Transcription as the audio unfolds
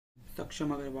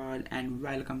Saksham Aggarwal and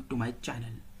welcome to my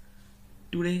channel.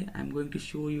 Today I am going to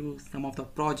show you some of the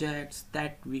projects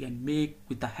that we can make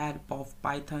with the help of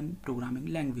Python programming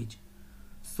language.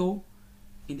 So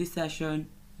in this session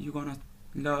you're gonna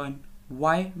learn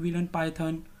why we learn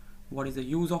Python, what is the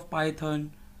use of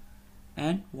Python,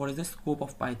 and what is the scope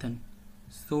of Python.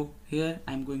 So here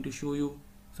I am going to show you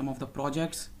some of the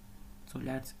projects. So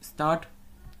let's start.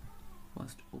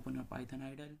 First open your Python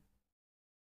idle.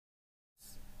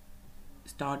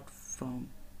 Start from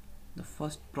the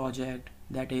first project,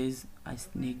 that is a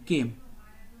snake game.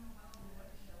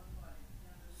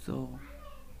 So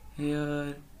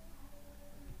here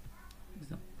is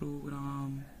the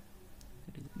program.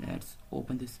 Let's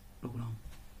open this program,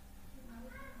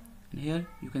 and here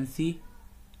you can see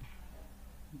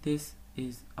this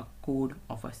is a code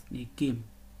of a snake game.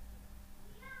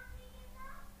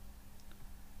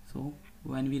 So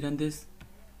when we run this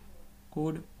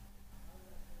code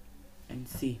and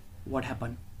see what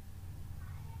happened,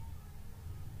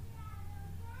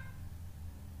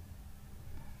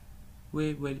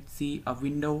 we will see a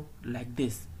window like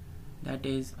this, that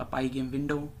is a Pygame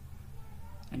window,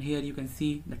 and here you can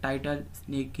see the title,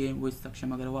 snake game with Saksham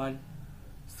Aggarwal.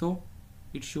 So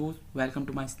it shows welcome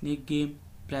to my snake game,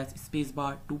 press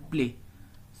spacebar to play.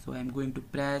 So I am going to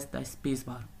press the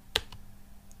spacebar.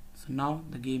 So now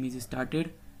the game is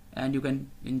started and you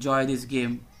can enjoy this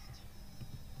game.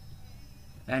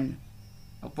 And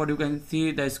upward you can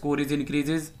see the score is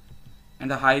increases and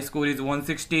the high score is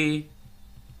 160.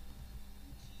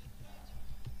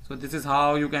 So this is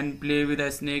how you can play with a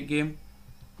snake game.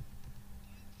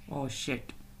 Oh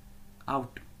shit,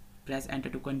 out. Press enter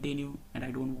to continue, and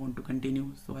I don't want to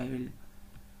continue, so I will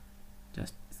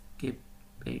just skip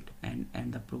it and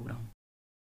end the program.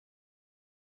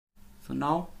 So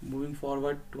now moving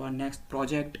forward to our next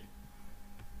project,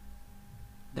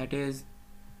 that is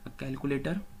a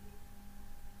calculator.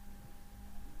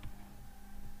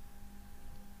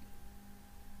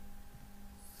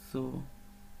 So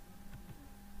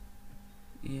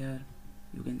here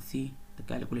you can see the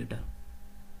calculator.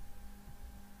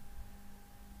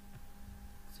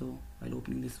 So while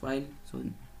opening this file, so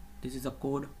this is a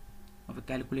code of a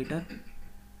calculator,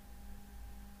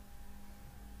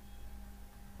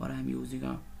 or I am using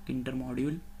a Kinder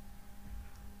module.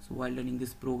 So while running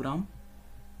this program,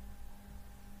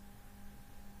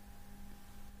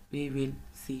 we will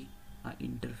see an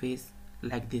interface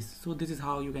like this. So this is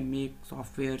how you can make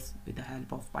softwares with the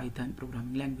help of Python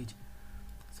programming language.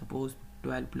 Suppose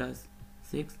 12 plus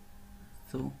 6,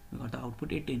 so we got the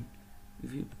output 18.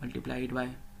 If you multiply it by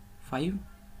 5,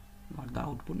 got the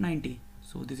output 90.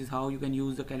 So this is how you can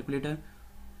use the calculator.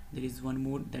 There is one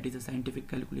more, that is a scientific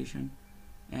calculation,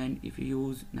 and if you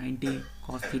use 90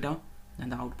 cos theta, then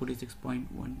the output is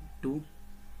 6.12,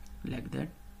 like that.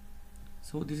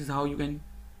 So this is how you can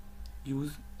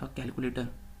use the calculator,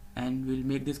 and we'll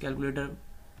make this calculator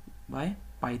by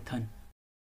Python.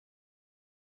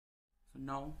 So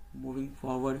now moving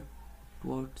forward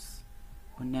towards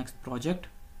our next project,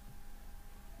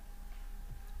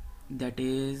 that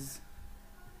is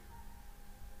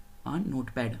on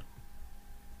Notepad.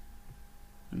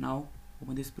 Now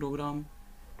open this program.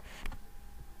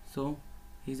 So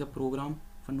here's a program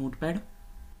for Notepad.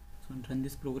 So run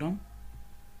this program.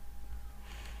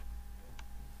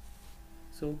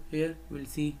 So here we'll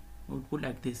see output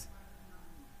like this.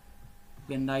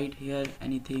 You can write here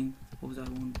anything. Suppose I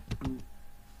want to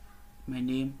my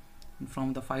name, and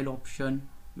from the file option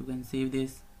you can save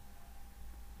this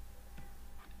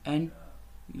and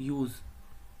use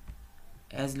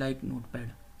as like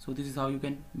Notepad. So this is how you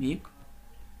can make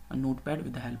a Notepad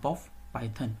with the help of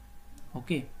Python.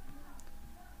 Okay,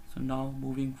 so now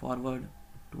moving forward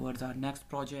towards our next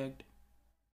project.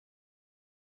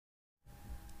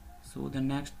 So the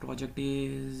next project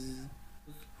is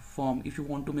form. If you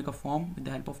want to make a form with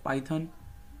the help of Python,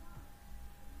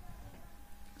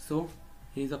 so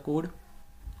here is a code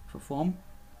for form.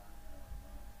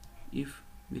 If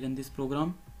we run this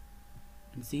program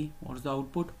and see what's the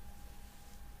output,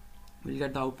 we'll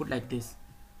get the output like this.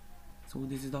 So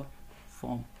this is the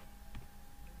form.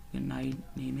 You can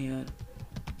name here,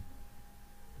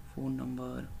 phone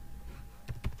number,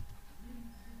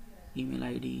 email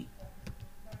ID,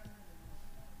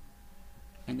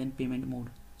 and then payment mode,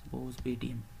 suppose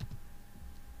Paytm.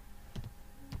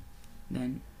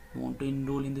 Then you want to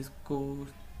enroll in this course,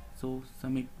 so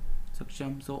submit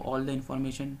Saksham. So all the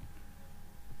information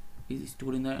is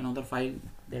stored in another file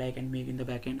that I can make in the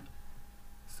backend.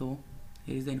 So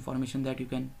here is the information that you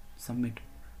can submit.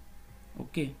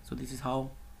 Okay, so this is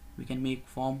how we can make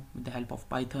form with the help of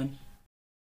Python.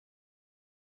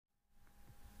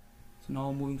 So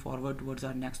now moving forward towards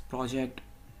our next project,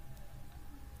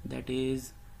 that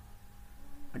is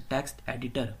a text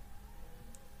editor.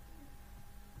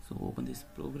 So open this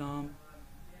program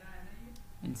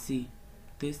and see,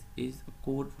 this is a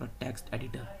code for a text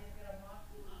editor.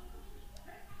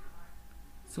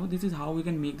 So this is how we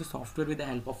can make the software with the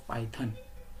help of Python.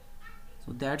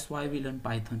 So that's why we learn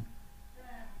Python.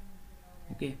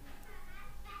 Okay,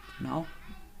 now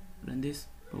run this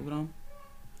program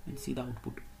and see the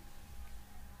output.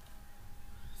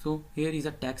 So here is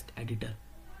a text editor.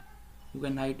 You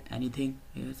can write anything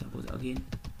here, suppose again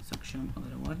Saksham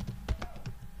Aggarwal,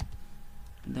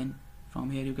 and then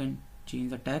from here you can change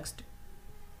the text,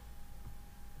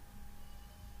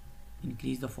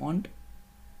 increase the font,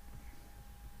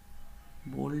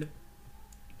 bold,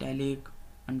 italic,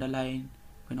 underline.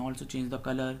 You can also change the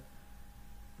color.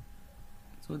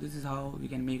 So this is how we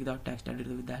can make the text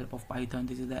editor with the help of Python.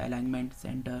 This is the alignment,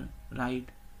 center, right,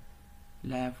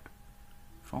 left.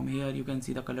 From here you can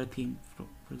see the color theme.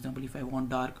 For example, if I want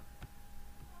dark,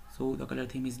 so the color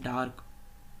theme is dark.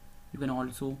 You can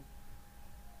also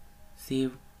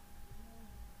save,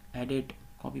 edit,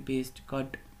 copy paste,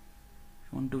 cut.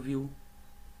 If you want to view,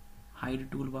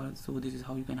 hide toolbar, so this is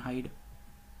how you can hide.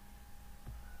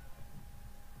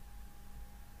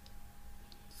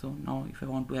 So now if I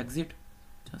want to exit,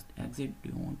 just exit. Do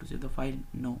you want to save the file?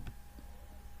 No.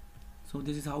 So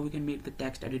this is how we can make the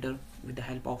text editor with the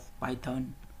help of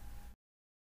Python.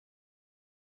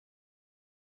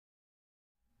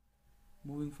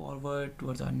 Moving forward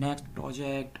towards our next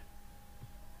project,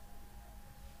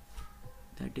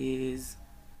 that is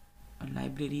a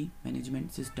library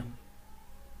management system.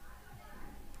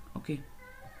 Okay,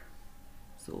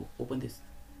 so open this.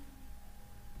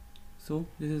 So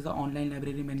this is the online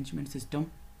library management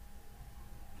system.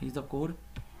 Here is the code.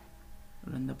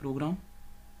 Run the program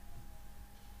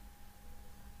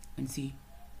and see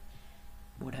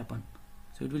what happened.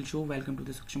 So it will show welcome to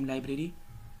the Saksham library.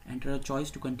 Enter a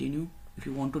choice to continue. If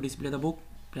you want to display the book,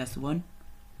 press 1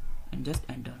 and just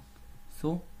enter.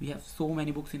 So we have so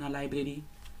many books in our library: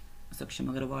 Saksham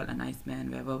Aggarwal, A Nice Man,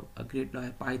 Weber, A Great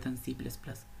Lawyer, Python, C++.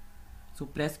 So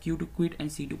press Q to quit and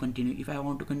C to continue. If I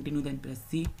want to continue, then press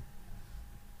C.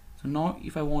 So now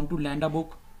if I want to land a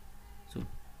book, so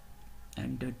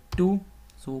enter 2.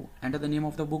 So enter the name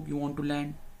of the book you want to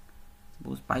land,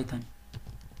 suppose Python,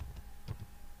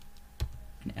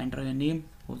 and enter a name.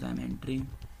 Suppose I am entering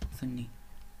Sunny.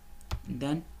 And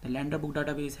then the lander book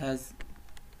database has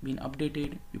been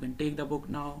updated. You can take the book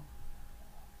now.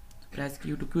 So press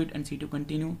Q to quit and C to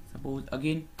continue. Suppose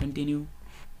again continue.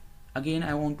 Again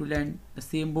I want to land the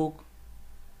same book.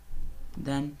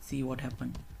 Then see what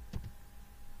happened.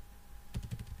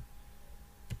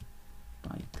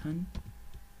 Python,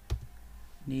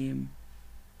 name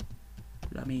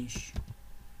Ramesh.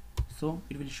 So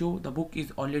it will show the book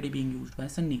is already being used by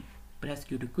Sunny. Press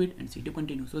Q to quit and C to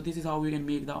continue. So this is how we can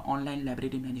make the online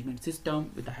library management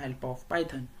system with the help of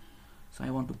Python. So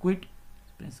I want to quit,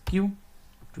 press Q,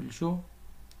 it will show.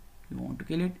 You want to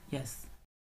kill it? Yes.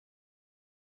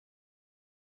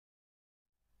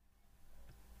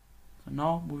 So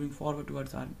now moving forward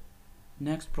towards our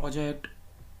next project,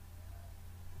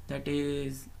 that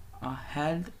is a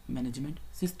health management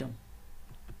system.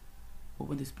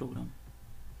 Open this program.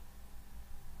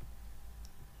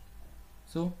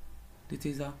 So this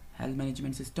is a health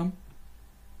management system.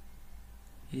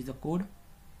 Here is the code.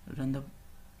 Run the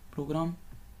program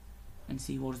and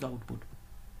see what's the output.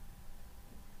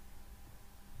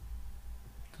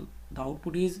 So the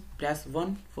output is press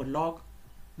 1 for log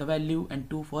the value and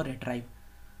 2 for retrieve.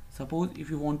 Suppose if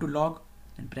you want to log,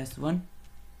 then press 1.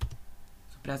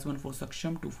 So press 1 for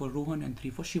Saksham, 2 for Rohan, and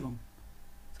 3 for Shivam.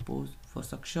 Suppose for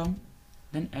Saksham,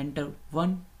 then enter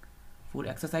 1 for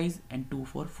exercise and 2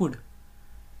 for food.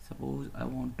 Suppose I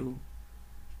want to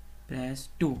press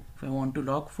 2 if I want to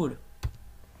log food.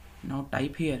 Now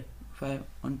type here if I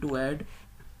want to add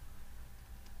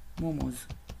momos.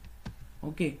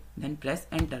 Okay, then press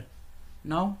enter.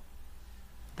 Now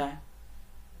the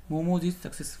momos is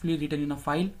successfully written in a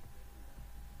file.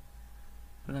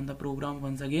 Run the program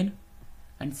once again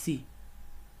and see.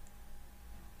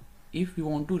 If you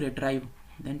want to retrieve,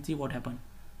 then see what happened.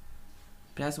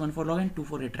 Press 1 for log and 2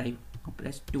 for retrieve. Now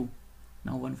press 2.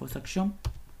 Now 1 for Saksham,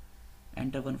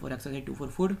 enter 1 for exercise, 2 for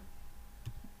food,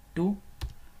 2,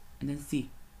 and then see.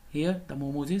 Here the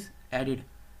momos is added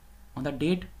on the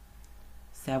date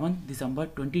 7 December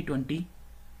 2020.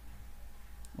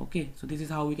 Okay, so this is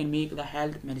how we can make the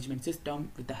health management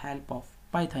system with the help of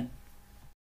Python.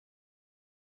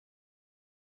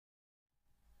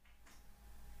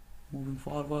 Moving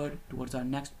forward towards our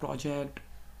next project,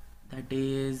 that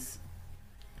is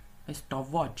a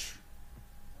stopwatch.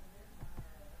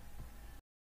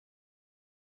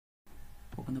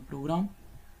 Open the program.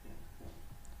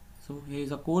 So here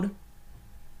is a code.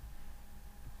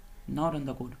 Now run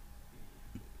the code.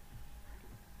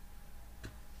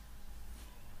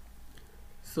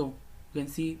 So you can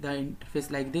see the interface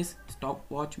like this,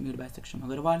 stopwatch made by Saksham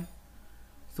Aggarwal.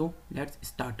 So let's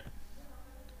start.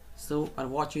 So our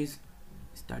watch is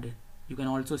started. You can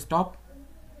also stop,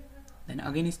 then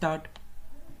again start,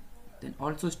 then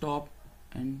also stop,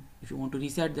 and if you want to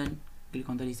reset, then click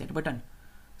on the reset button.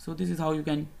 So this is how you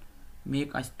can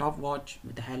make a stopwatch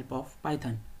with the help of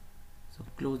Python. So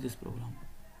close this program.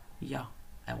 Yeah,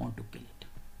 I want to kill it.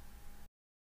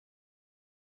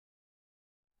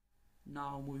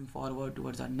 Now moving forward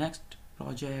towards our next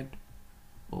project,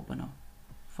 open a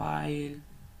file.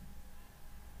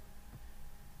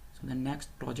 So the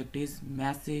next project is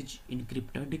message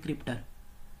encryptor decryptor.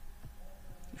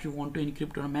 If you want to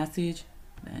encrypt your message,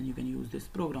 then you can use this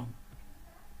program.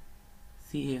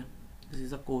 See here, this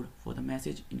is a code for the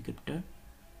message encryptor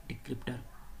decryptor.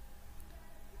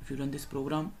 If you run this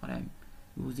program, or I'm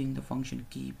using the function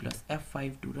key plus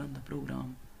F5 to run the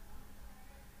program.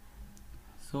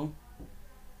 So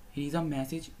here is a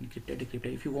message encryptor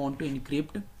decryptor. If you want to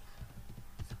encrypt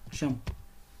Saksham,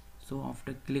 so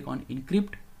after click on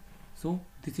encrypt, so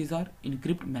this is our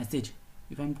encrypt message.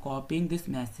 If I'm copying this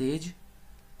message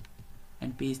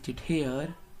and paste it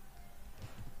here,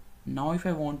 now if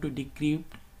I want to decrypt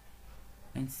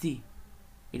and see,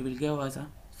 it will give us a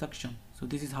Saksham. So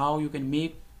this is how you can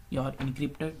make your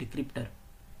encryptor decryptor.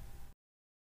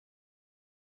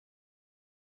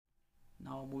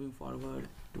 Now moving forward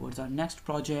towards our next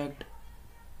project,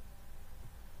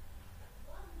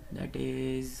 that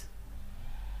is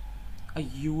a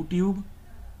YouTube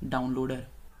downloader.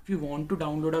 If you want to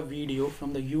download a video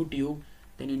from the YouTube,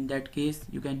 then in that case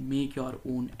you can make your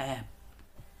own app.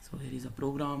 So here is a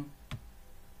program.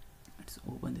 Let's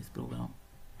open this program.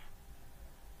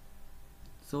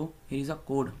 So here is a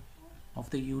code of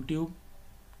the YouTube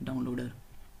downloader.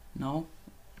 Now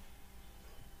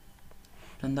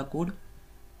run the code.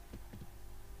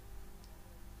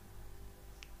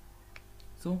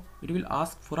 So it will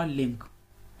ask for a link.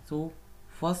 So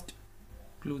first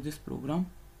close this program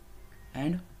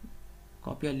and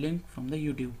copy a link from the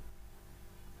YouTube.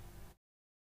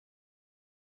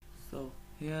 So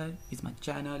here is my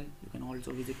channel. You can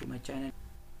also visit to my channel.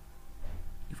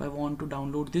 If I want to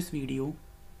download this video,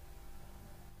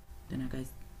 then I can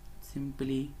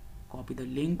simply copy the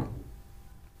link.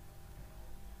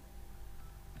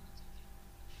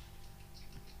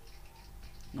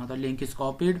 Now the link is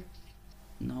copied.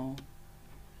 Now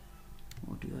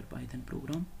go to your Python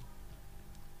program.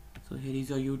 So here is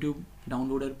your YouTube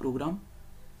downloader program.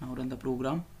 Now run the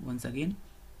program once again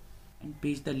and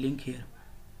paste the link here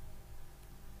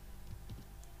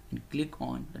and click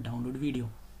on the download video.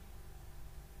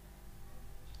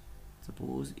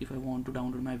 Suppose if I want to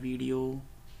download my video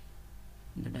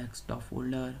in the desktop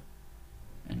folder,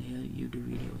 and here YouTube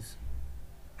videos,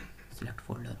 select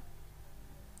folder.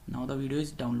 Now the video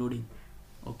is downloading.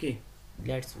 Okay,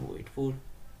 let's wait for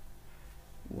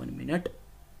 1 minute.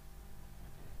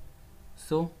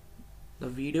 So the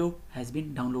video has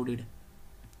been downloaded.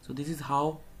 So this is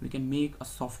how we can make a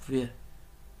software.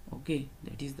 Okay,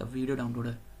 that is the video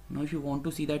downloader. Now if you want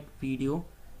to see that video,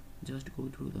 just go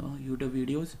through the YouTube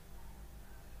videos,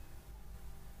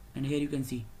 and here you can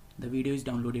see the video is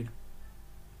downloaded.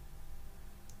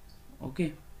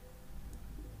 Okay,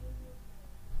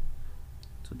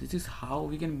 so this is how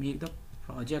we can make the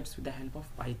projects with the help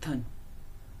of Python.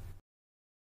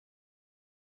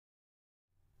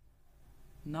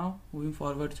 Now moving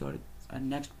forward to our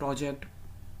next project,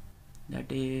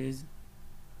 that is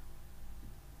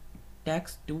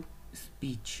text to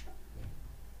speech.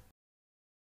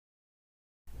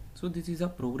 So this is a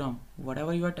program.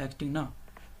 Whatever you are texting now,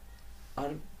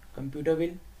 our computer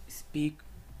will speak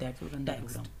that will run the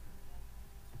program.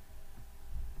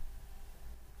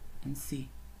 And see,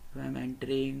 if I am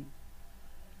entering,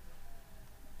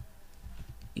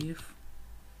 if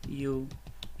you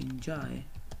enjoy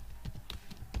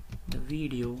the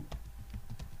video,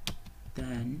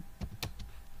 then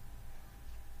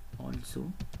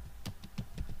also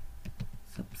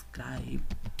subscribe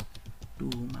to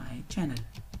my channel.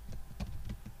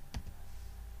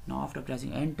 Now after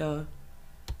pressing enter,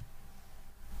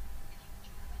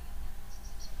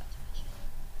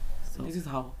 so this is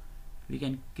how we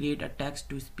can create a text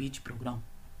to speech program.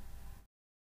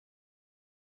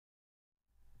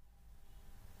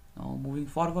 Now moving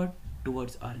forward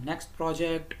towards our next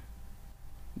project,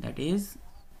 that is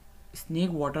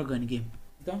snake water gun game.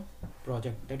 The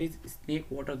project, that is snake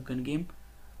water gun game.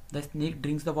 The snake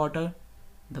drinks the water,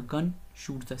 the gun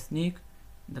shoots the snake,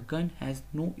 the gun has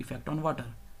no effect on water.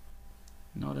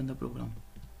 Now run the program.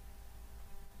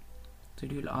 So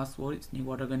it will ask for snake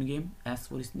water gun game, S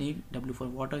for snake, W for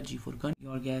water, G for gun.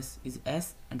 Your guess is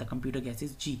S and the computer guess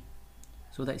is G.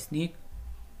 So the snake,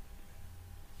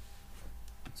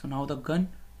 so now the gun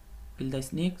killed the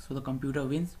snake, so the computer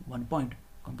wins 1 point.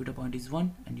 Computer point is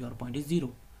 1 and your point is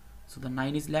 0. So the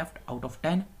 9 is left out of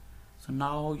 10. So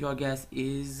now your guess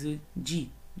is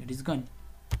G, that is gun.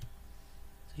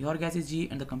 So your guess is G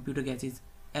and the computer guess is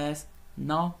S.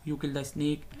 Now you kill the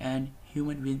snake and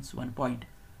human wins 1 point.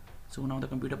 So now the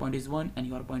computer point is 1 and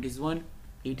your point is 1.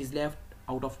 8 is left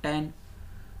out of 10.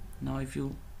 Now if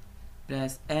you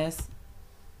press S,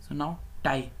 so now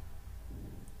tie.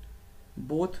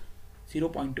 Both 0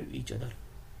 point to each other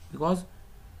because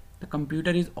the computer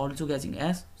is also guessing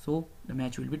S, so the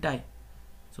match will be tie.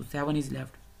 So 7 is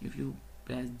left. If you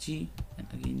press G and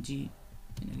again G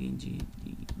and again G,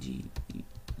 G.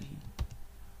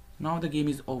 Now the game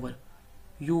is over.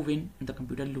 You win and the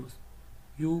computer lose.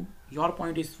 Your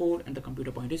point is 4 and the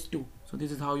computer point is 2. So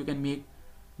this is how you can make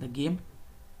the game.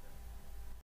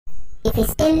 If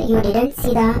still you didn't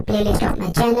see the playlist of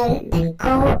my channel, then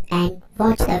go and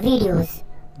watch the videos.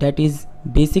 That is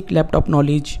basic laptop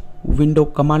knowledge, window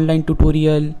command line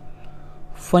tutorial,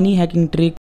 funny hacking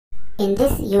trick. In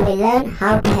this you will learn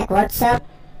how to hack WhatsApp,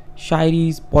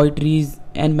 shairis, poetries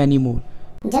and many more.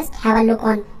 Just have a look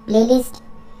on playlist.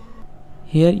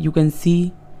 Here you can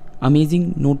see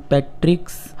amazing notepad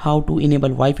tricks, how to enable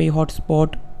Wi-Fi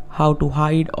hotspot, how to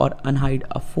hide or unhide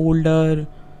a folder,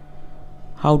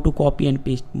 how to copy and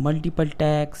paste multiple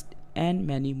text and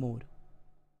many more.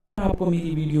 आपको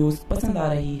मेरी videos पसंद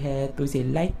आ रही है तो इसे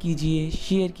like कीजिए,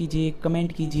 share कीजिए,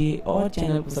 comment कीजिए और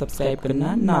चैनल को सब्सक्राइब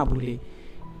करना ना भूलें.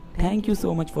 Thank you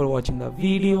so much for watching the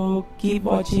video. Keep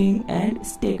watching and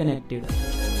stay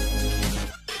connected.